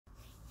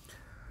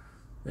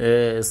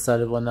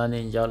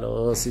Salibonani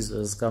njalo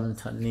sizwe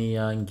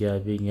sikamthaniya,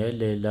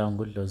 ngiyabingelela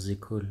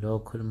ngudlozikhulu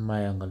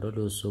okhulumayo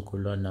ngalolu suku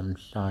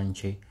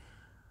lwanamhlanje.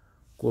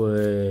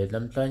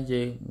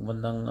 Namhlanje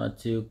ngibona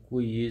ngathi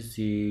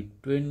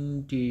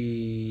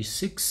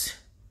kuyizi-26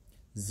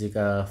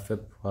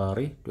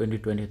 zika-February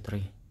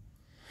 2023.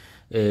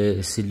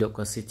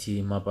 Silokho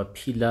sithi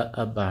mabaphila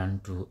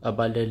abantu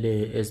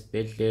abalele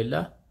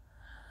esibhedlela,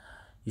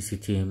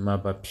 isithi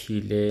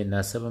mabaphile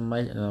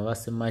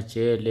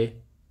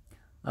nabasemajele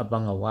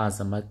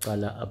abangawazi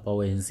amacala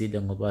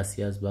abawenzile, ngoba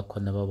siyazi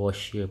bakhona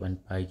ababoshiwe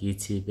bantu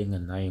bakithi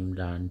bengenayo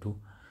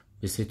imlandu,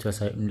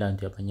 besethwasa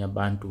imlandu yabanye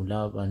abantu.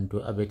 Laba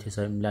bantu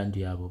abethesa imlandu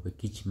yabo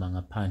begijima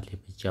ngaphandle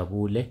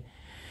bejabule,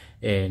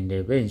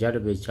 and benjalo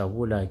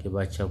bejabula-ke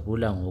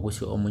bajabula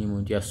ngokuthi omunye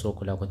umuntu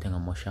uyasokola kodwa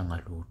engamoshanga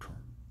lutho.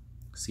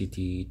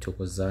 Sithi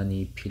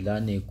thokozani,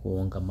 philane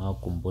konke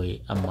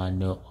amagumbi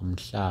amane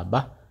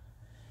omhlaba.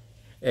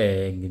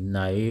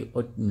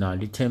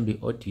 Nginalo ithemba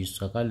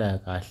odizwakala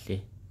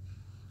kahle,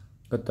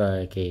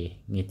 kodwa ke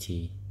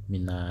ngithi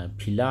mina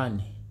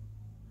philane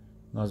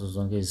ngazo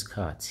zonke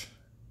izikhathi.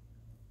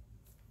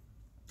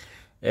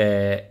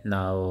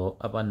 Nawo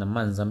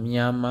abanamanzi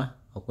amnyama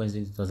okwenza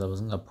izinto zabo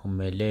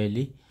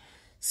zingaphumeleli,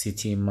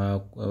 sithi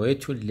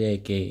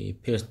mawethuleke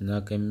phezu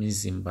nakho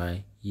emizimba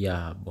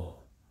yabo.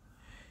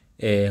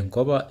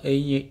 Ngoba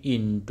enye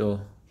into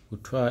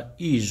kuthiwa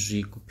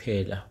izwi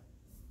kuphela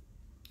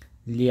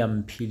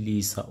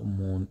liyamphilisa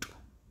umuntu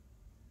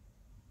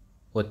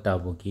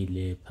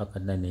odabukile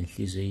phakathi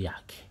nenhliziyo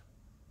yakhe.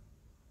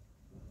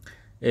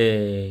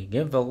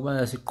 Ngemva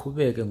kokuba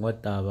siqhubeke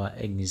ngodaba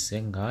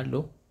engize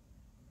ngalo,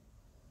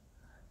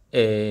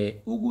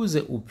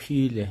 ukuze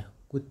uphile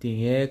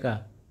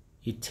kudingeka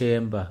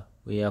ithemba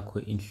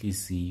yakho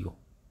inhliziyo,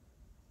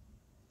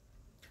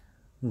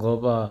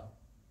 ngoba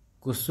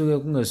kusuke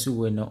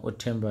kungesiwena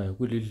othembayo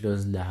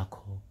kulidlozi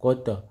lakho,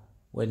 kodwa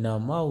wena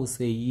ma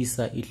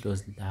useyisa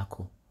idlozi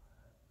lakho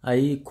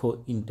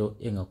ayikho into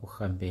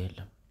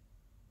engakuhambela.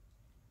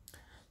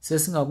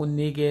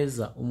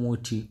 Sesingakunikeza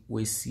umuthi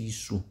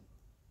wesisu,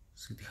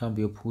 sithi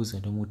hambe uyophuza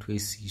lo muthi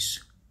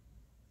wesisu.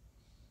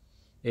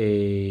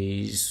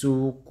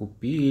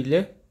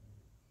 Sugubhile,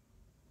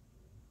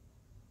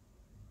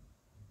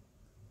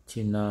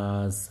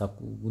 thina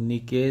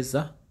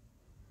sakunikeza,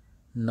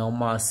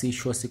 noma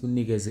sisho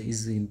sikunikeze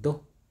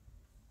izinto,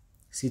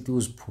 sithi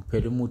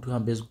uziphuphele umuthi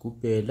uhambe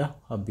ezigubhela,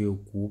 uhambe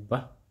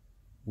uyogubha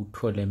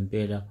uthole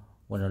impela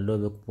wona lo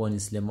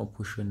bekubonisile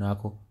emaphushweni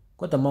akho.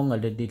 Kodwa uma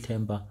ungaleli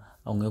ithemba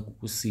awungeke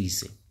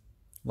ukusize,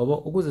 ngoba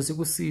ukuze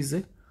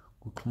sikusize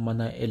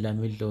kuxhumana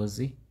elami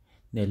idlozi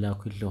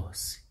nelakho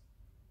idlozi.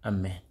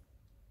 Amen.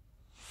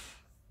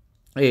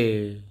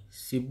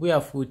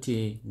 Sibuya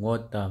futhi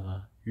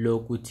ngodaba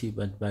lokuthi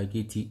bantu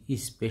bakithi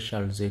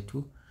i-special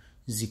zethu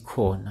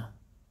zikhona,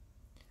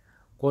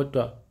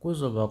 kodwa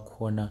kuzoba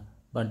khona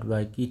bantu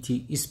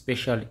bakithi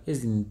i-special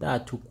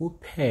ezintathu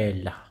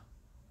kuphela.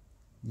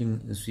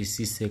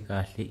 Ningizwisise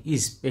kahle,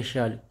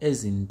 i-special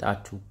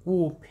ezintathu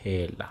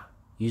kuphela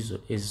yizo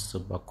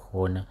ezizoba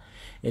khona,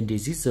 and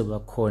zizoba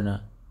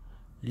khona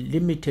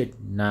limited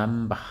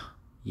number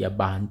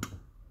yabantu.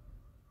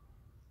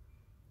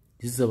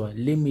 Zizoba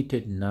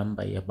limited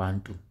number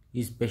yabantu.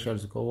 I-special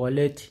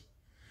ziko-wallet,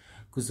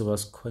 kuzoba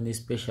sikhona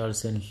i-special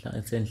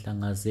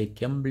senhlanga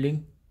ze-gambling,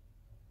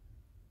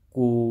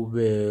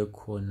 kube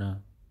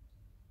khona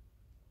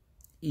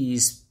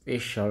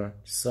i-special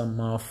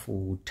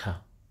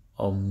samafutha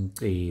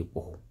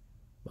omcebo.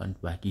 Bantu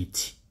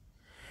bakithi,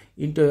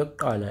 into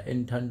yokuqala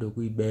enithanda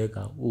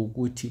ukuyibeka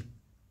ukuthi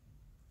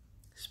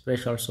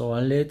special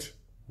wallet,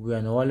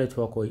 uya no-wallet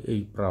wakho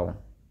eyi-brown,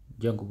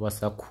 njengoba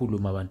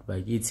sakhuluma abantu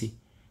bakithi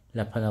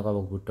laphana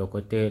kwabo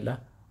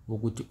kudokotela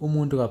ukuthi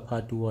umuntu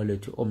kaphathi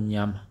wallet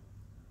omnyama.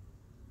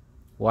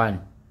 1,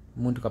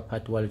 umuntu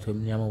kaphathi wallet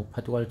omnyama,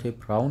 uphathi wallet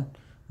e-brown,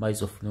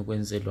 mayizofuna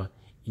ukwenzelwa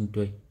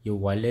into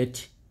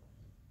ye-wallet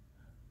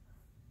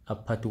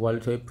aphathi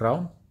wallet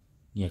e-brown,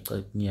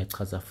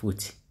 ngiyachaza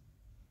futhi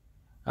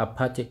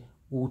aphathe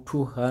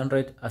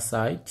u-200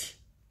 aside,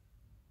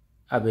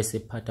 abese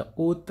phatha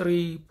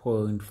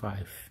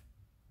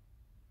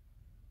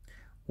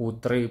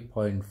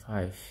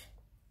u-3.5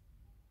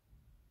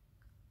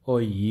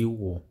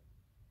 oyiwo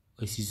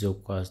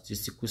esizokwazi ukuthi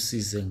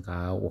sikusize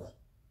ngawo,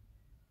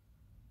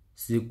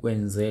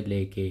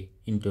 sikwenzele ke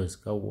into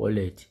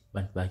zika-wallet.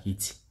 Bantu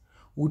bakithi,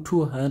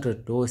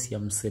 u-200 lo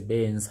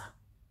siyamsebenza,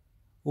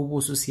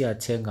 ubuso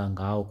siyathenga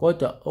ngawo,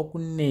 kodwa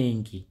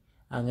okuningi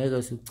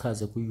angeke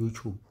sikuchaze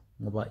ku-YouTube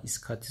ngoba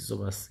isikhathi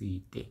sizoba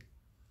side.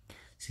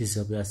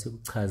 Sizobuya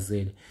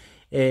sikuchazele.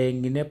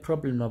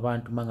 Ngine-problem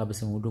nabantu mangabe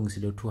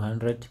sengulungisile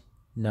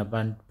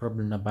 200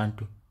 problem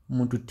nabantu,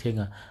 umuntu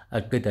uthenga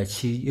aqeda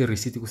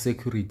i-receipt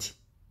ku-security.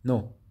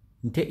 No,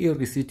 ngithe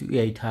i-receipt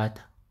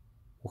uyayithatha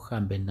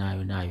uhambe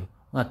nayo,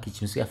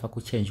 ungagijimisi uyafaka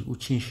u-change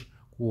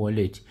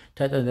ku-wallet.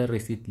 Thatha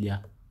ne-receipt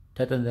liya,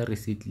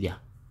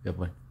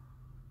 uyabona,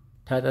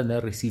 thatha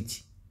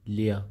ne-receipt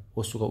liya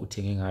osuka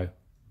uthenge ngayo.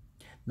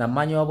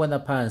 Namanye wabona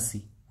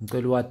phansi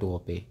ngicela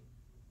uwadobhe,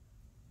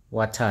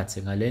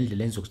 wathathe ngale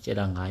ndlela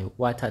engizokutshela ngayo,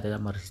 wathathe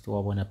lama receipt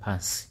wabona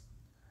phansi,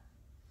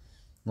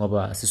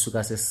 ngoba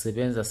sisuka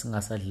sesisebenza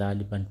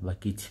singasadlali bantu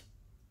bakithi,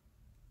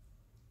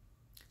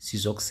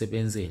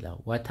 sizokusebenzela.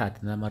 Wathatha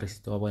nama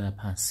receipt wabona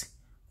phansi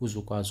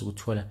uzokwazi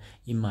ukuthola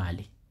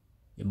imali,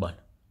 yabona,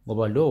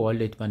 ngoba lo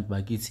wallet bantu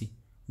bakithi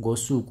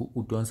ngosuku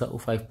udonsa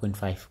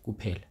u5.5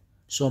 kuphela.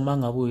 So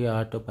mangabe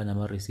uyadobha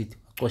nama receipt,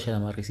 wacosha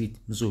nama receipt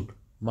mzulu,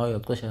 uma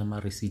uyacosha nama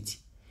receipt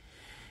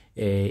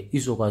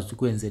izokwazi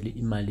ukwenzela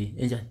imali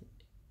enjani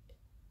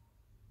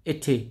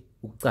ethe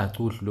ukucaca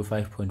udlu lo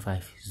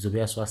 5.5 zizobe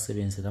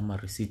yaswasebenzela ama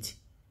receipt.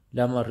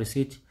 Lama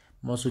receipt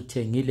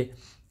masuthengile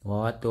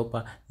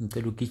wawadobha,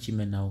 ngicela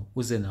ugijime nawo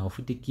uze nawo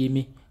futhi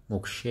kimi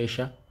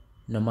ngokushesha,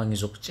 noma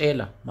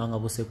ngizokutshela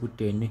mangabe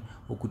usekudeni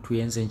ukuthi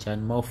uyenze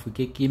njani.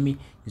 Mawufike kimi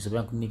ngizobe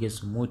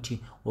ngikunikeza umuthi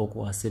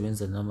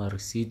wokuwasebenza nama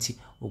receipt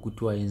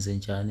ukuthi wayenze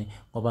njani,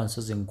 ngoba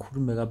ngisoze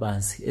ngikhulume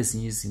kabanzi,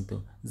 ezinye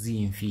izinto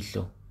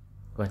ziyimfihlo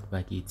bantu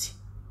bakithi,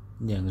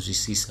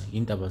 niyangizwisisa,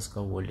 indaba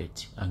zika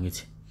wallet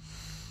angithi.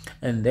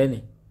 And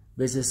then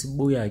bese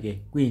sibuya ke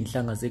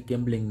kuyinhlanga ze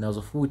gambling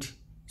nazo futhi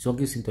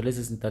zonke izinto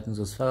lezi ezintathu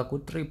ngizosifaka ku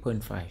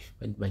 3.5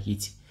 bantu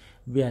bakithi.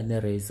 Ubuya ne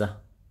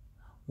razor,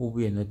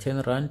 ubuye no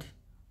 10 rand,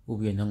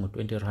 ubuye nango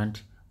 20 rand,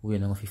 ubuye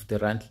nango 50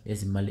 rand,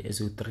 lezi mali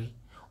ezu3,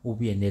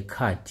 ubuye ne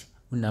card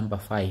unumber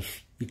 5,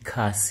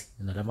 ikhasi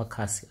nalama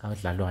khasi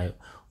adlalwayo,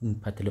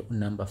 ungiphathele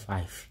unumber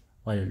 5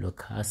 walelo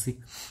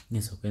khasi,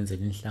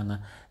 ngizokwenzela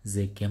inhlanga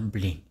ze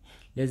gambling.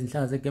 Lezi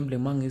inhlanga ze gambling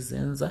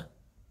mangizenza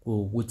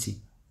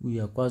ukuthi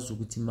uyakwazi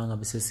ukuthi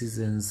mangabe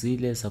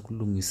sesizenzile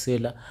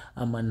sakulungisela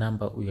ama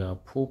number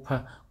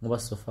uyaphupha, ngoba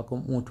sizofaka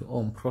umuntu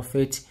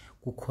ongumprofeti,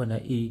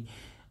 kukhona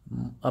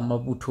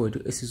amabutho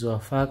wethu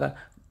esizowafaka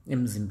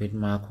emzimbeni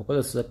makho.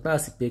 Kodwa sizaqala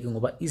sibheke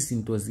ngoba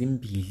izinto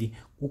zimbili,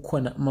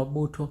 kukhona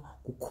amabutho,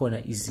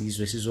 kukhona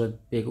izizwe.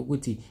 Sizobheka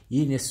ukuthi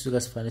yini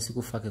esisuka sifanele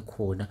sikufake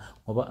khona,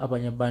 ngoba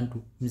abanye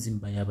abantu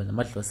imizimba yabo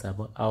namadlozi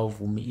abo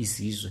awuvumi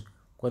izizwe,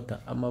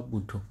 kodwa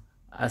amabutho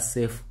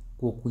asafe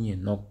kokunye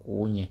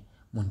nokunye.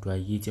 Muntu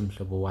wayithi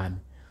mhlobo wami,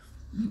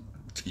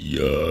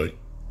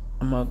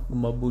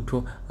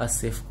 amabutho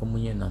asafe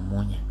komunye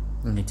namunye.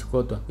 Ngithi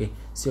kodwa ke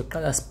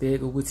siyoqala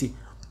sibheke ukuthi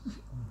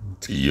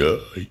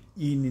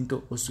yini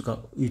into osuka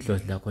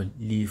idlozi lakho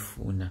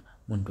lifuna.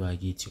 Muntu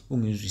wakithi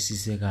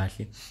ungizwisise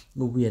kahle,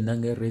 ubuye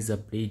nange razor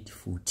blade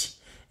futhi.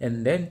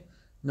 And then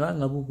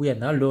nangabe ubuya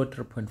nalo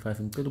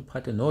 3.5 ngicela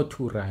uphathe no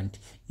 2 rand.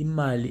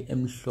 Imali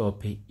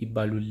emhlophe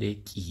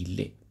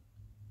ibalulekile,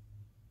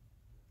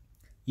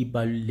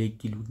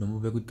 noma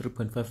ube ku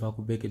 3.5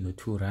 wakho ubeke no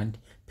 2 rand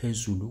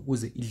phezulu,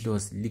 ukuze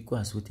idlozi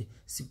likwazi ukuthi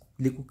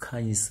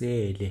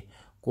likukhanyisele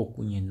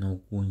kokunye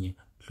nokunye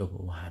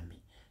mhlobo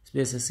wami.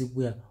 Sibese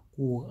sibuya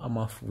ku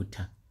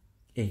amafutha,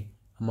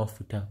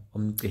 amafutha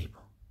omcebo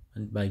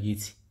bantu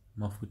bakithi,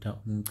 amafutha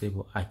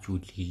omcebo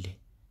ajulile.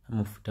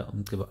 Amafutha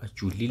omcebo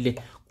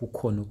ajulile,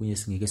 kukhona okunye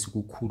singeke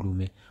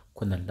sikukhulume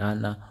khona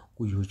lana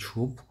ku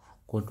YouTube,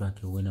 kodwa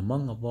ke wena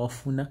mangabe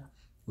wafuna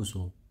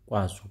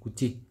uzokwazi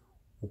ukuthi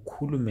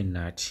ukhulume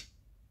nathi,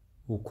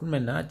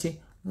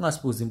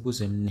 ungasibuza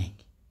imibuzo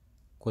eminingi,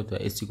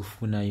 kodwa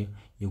esikufunayo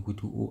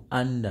ukuthi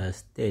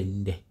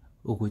u-understand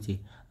ukuthi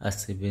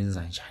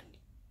asebenza njani.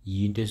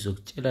 Yinto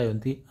ezokutshela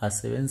yonke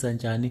asebenza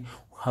njani,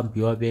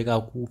 uhambe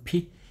wabeka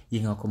kuphi.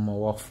 Ingakho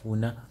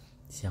mawafuna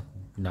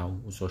siyakubona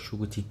uzosho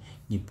ukuthi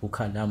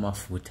ngibhukha la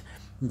mafutha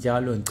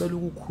njalo. Ngicela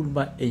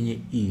ukukhuluma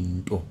enye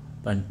into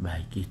bantu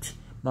bakithi,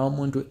 ma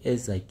umuntu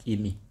eza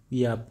kimi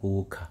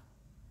uyabhukha,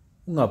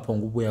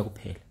 ungaphonga ubuya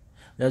kuphela.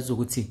 Uyazi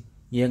ukuthi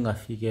ngeke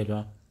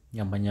ngafikelwa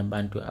ngabanye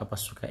abantu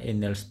abasuka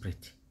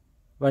eNelspruit.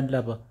 Abantu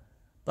laba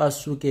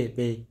basuke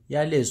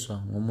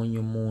beyalezwa ngomunye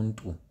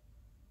umuntu,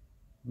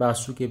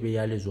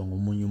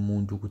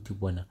 ukuthi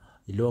bona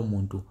lo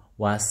muntu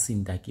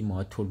wasinda kimi,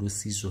 wathola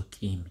usizo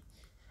kimi.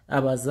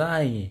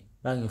 Abazange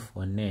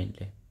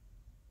bangifonele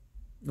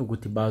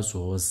ukuthi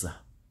bazoza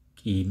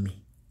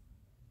kimi.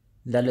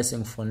 Lale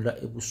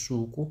sengifonela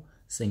ebusuku,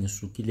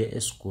 sengisukile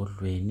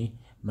esigodlweni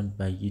abantu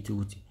bakithi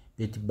ukuthi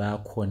bethi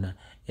bayakhona,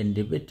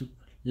 and bethi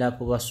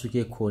lapho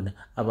basuke khona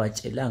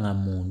abatshelanga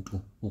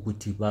muntu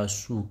ukuthi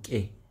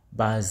basuke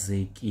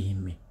baze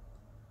kimi.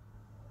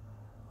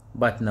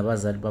 Bathi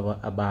nabazali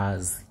baba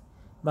abazi,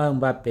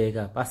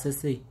 bangibabheka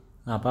basese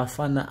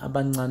ngabafana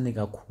abancane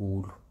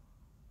kakhulu,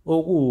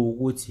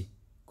 okuwukuthi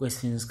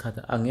kwesinye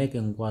isikhathi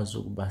angeke ngikwazi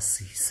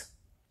ukubasiza.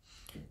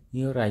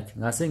 Right,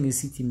 ngase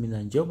ngisithi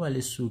mina njengoba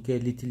lisuke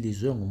lithi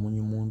lizwe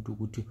ngomunye umuntu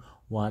ukuthi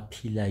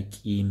waphila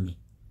kimi,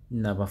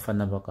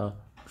 nabafana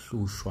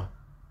bakaMhlushwa,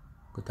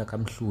 kodwa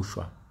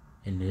kaMhlushwa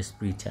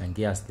eNelspruit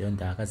angiyazi leyo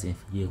ndawo akaze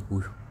ngifike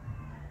kuyo.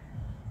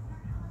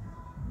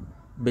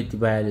 Bethi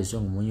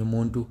bayalizwe ngomunye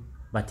umuntu,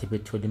 bathe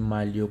bethola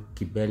imali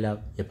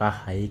yokugibela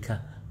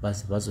ebahayika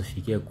baze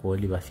bazofika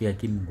eGoli, bafika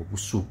kimi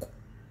ngobusuku.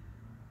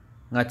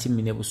 Ngathi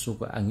mina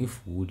ebusuku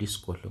angivuli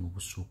isigodlo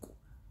ngobusuku,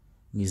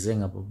 ngize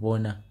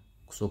ngababona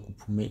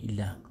kusokuphume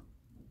ilanga.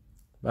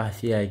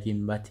 Bafika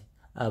kimi bathi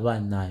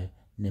abanayo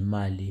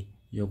nemali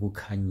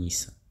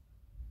yokukhanyisa.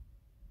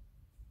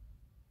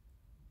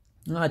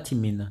 Ngathi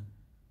mina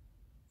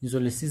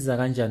Ngizolisiza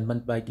kanjani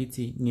bantu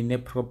bakithi? Ngine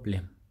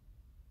problem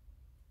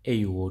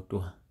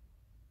eyodwa.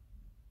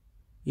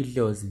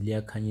 Idlozi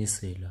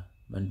liyakhanyiselwa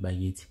bantu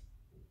bakithi.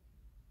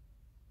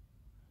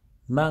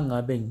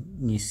 Mangabe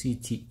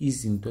ngisithi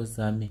izinto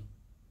zami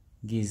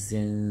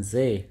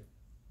ngizenze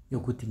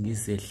ukuthi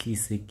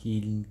ngizehlise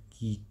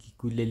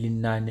kuleli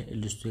nani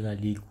elisuka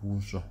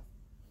likuzo,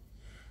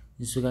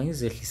 ngisuka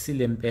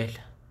ngizehlisile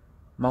impela.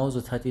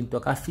 Mawuzothatha into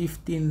ka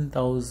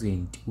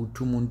 15,000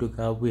 uthi umuntu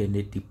kabuye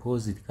ne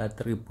deposit ka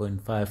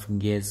 3.5,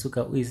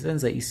 ngiyesuka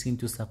uyisenza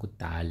isintu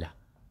sakudala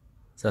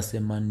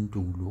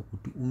sasemandulo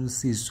ukuthi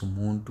umsize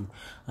umuntu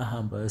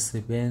ahamba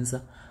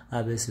ayosebenza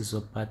abe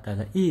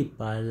sizobhadala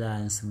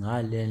ibalance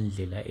ngale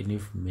ndlela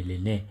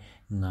enivumelene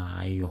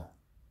ngayo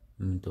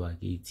umuntu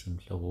wakithi,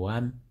 mhlobo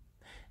wami.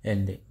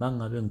 And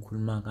mangabe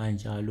ngikhuluma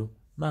kanjalo,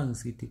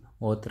 mangisithi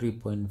ngo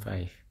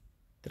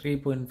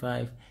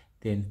 3.5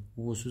 then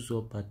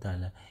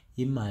usuzobhadala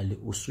imali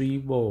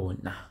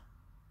usuyibona,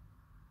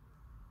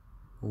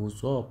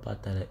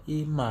 uzobhadala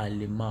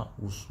imali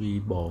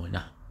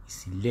usuyibona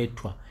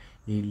isilethwa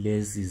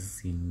ilezi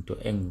zinto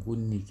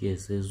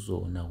engikunikeze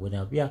zona.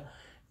 Wena buya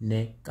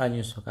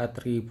nekanyiswa ka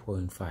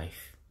 3.5,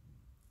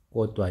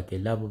 kodwa ke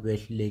labo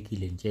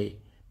behlulekile nje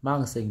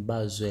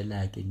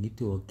mangisengibazwela ke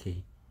ngithi okay,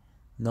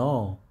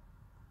 no,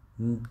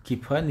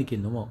 ngiphani ke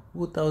noma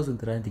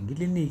 2,000 rand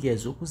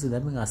ngilinikeze ukuze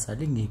nami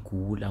ngasali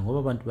ngigula, ngoba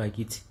abantu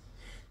bakithi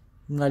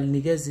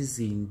ngalinikeza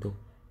izinto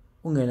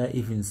ungena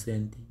even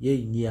cent,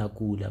 hey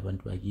ngiyagula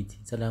abantu bakithi,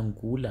 sala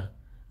ngigula,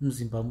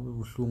 umzimba wami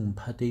ubuhlungu,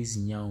 ngiphathwe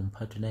izinyawo,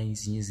 ngiphathwe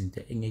nangezinye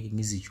izinto engeke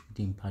ngizitsho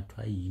ukuthi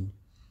ngiphathwa yini.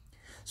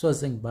 So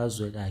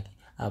sengibazwela ke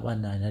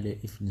abanana le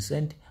even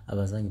cent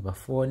abazange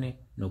bafone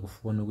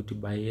nokufona ukuthi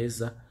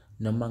bayeza,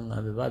 noma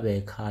ngabe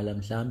babekhala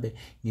mhlambe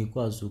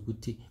ngikwazi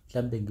ukuthi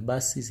mhlambe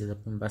ngibasize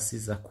lapho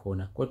ngibasiza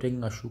khona, kodwa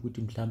ngingasho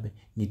ukuthi mhlambe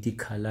ngithi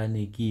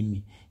khalane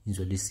kimi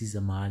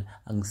ngizolisiza mahhala,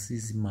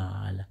 angisizi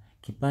mahhala.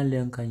 Khiphani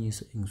le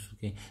nkanyiso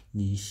engisuke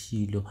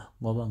ngiyishilo,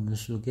 ngoba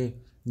ngisuke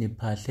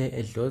niphahle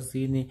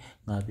edlozini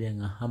ngabe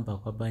ngahamba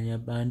kwabanye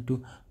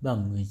abantu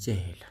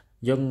bangitshela,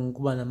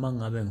 njengokuba nama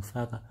ngabe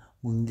ngifaka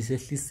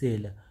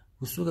ngisehlisela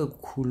kusuke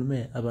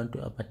kukhulume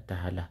abantu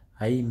abadala,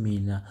 hayi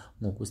mina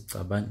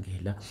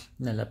ngokusicabangela.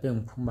 Nalapho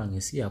engiphuma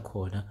ngesiya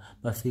khona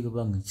bafike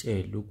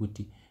bangitshela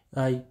ukuthi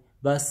hayi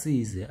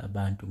basize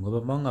abantu,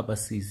 ngoba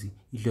mangabasizi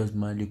idlozi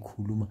mali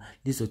likhuluma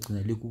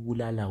lizogcina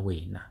likubulala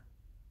wena.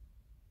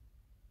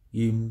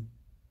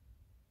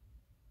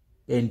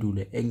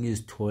 Impendulo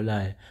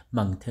engizitholayo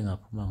mangithe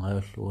ngaphuma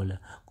ngayohlola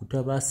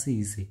kuthiwa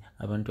basize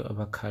abantu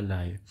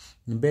abakhalayo.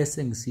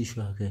 Bese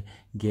ngisisho ke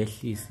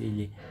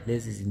ngehlise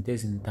lezi zinto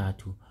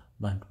ezintathu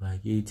bantu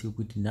bakithi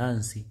ukuthi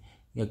nansi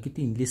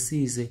ngiyakithi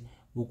ngilisize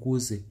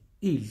ukuze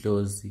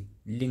idlozi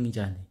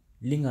linginjani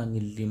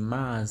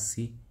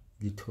lingangilimazi,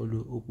 lithole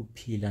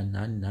ukuphila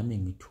nami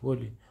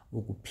ngithole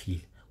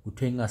ukuphila.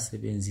 Kuthiwe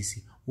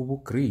ngingasebenzisi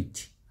ubugreed,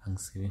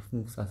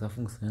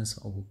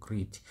 angisebenzisa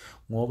ubugreed,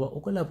 ngoba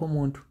ukwelapha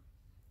umuntu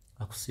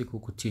akusikho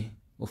ukuthi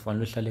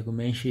ufanele uhlale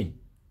ku-mansion.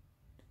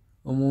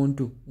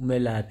 Umuntu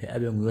umelaphe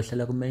abe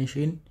nguyohlala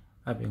ku-mansion,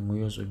 abe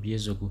nguyozobuye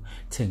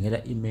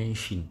ezokuthengela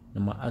i-mansion,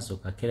 noma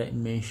azokhakhela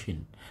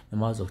i-mansion,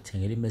 noma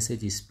azokuthengela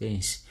i-Mercedes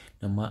Benz,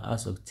 noma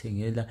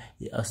azokuthengela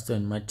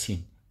i-Aston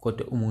Martin,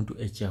 kodwa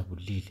umuntu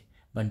ejabulile.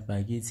 Bantu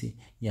bakithi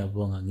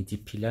ngiyabonga ngithi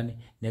philani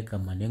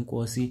negama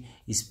lenkosi,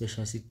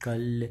 ispecial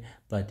siqalile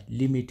but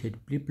limited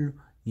people.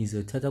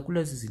 Ngizothatha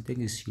kulezi zinto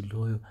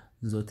engizishiloyo,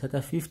 ngizothatha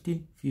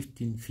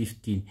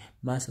 15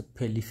 mase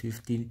kuphela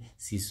i-15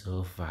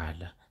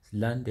 sizovala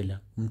silandela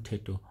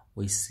umthetho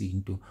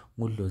wesintu.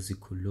 Ngudlozi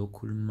khulu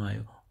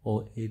okhulumayo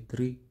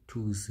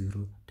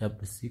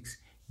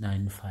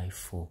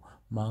 0832066954.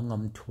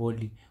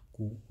 Mangamtholi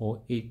ku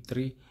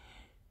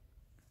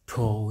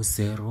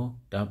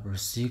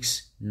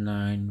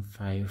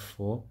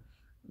 0832066954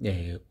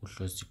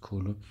 udlozi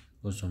khulu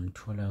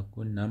uzomthola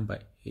ku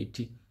number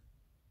ethi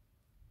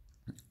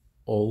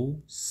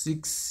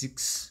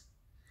 066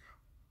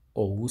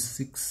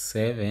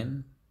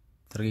 067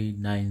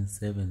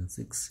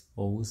 3976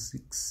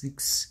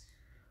 066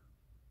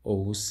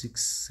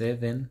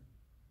 067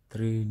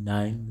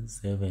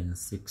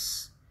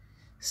 3976.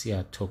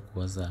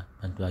 Siyathokoza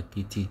bantu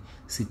bakithi,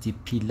 sithi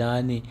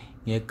philani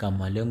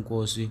ngegama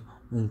lenkosi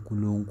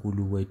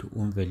uNkulunkulu wethu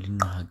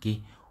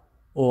umvelinqaki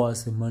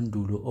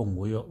owasemandulo,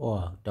 onguye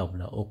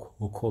owadabula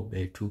okhokho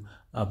bethu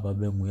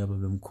ababenguye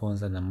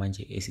ababemkhonza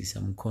namanje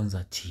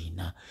esisamkhonza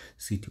thina.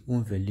 Sithi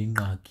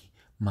umvelinqaki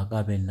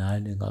makabe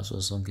nani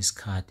ngaso sonke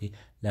isikhathi,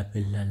 lapho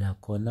elala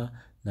khona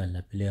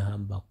nalapho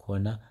elihamba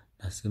khona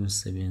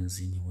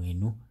nasemsebenzini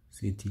wenu.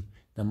 Sithi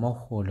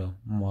namaholo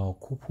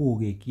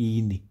mawakhuphuke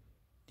kini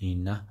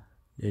nina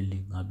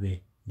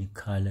lelingabe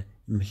nikhala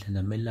imihla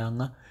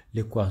namelanga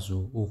likwazi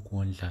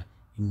ukondla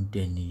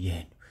imindeni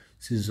yenu.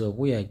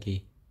 Sizobuya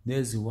ke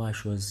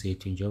neziwasho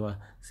zethu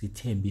njengoba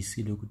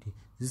sithembisile ukuthi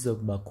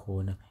zizokuba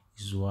khona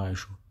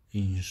iziwasho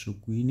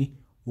ensukwini,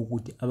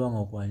 ukuthi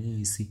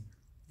abangakwanisi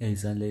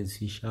ezandla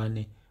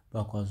ezifishane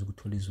bakwazi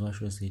ukuthola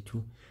iziwasho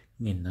zethu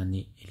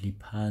ngenani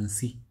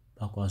eliphansi,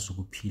 bakwazi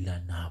ukuphila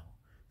nabo.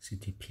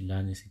 Sithi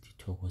philani, sithi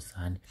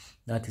thokozani.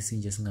 Nathi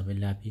sinje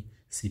singabelaphi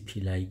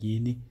siphila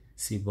yini,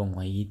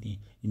 sibongwa yini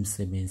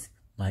imisebenzi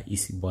ma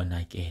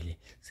isibonakele.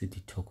 Sithi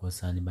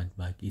thokozani bantu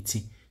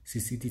bakithi.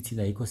 Sisithi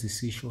thina yikho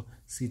sisisho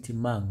sithi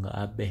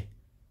mangabe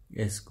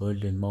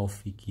esigodlweni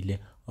mawufikile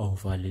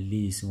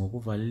awuvalelisi,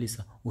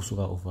 ngokuvalelisa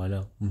usuka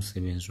uvala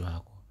umsebenzi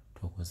wakho.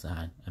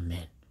 Thokozani.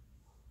 Amen.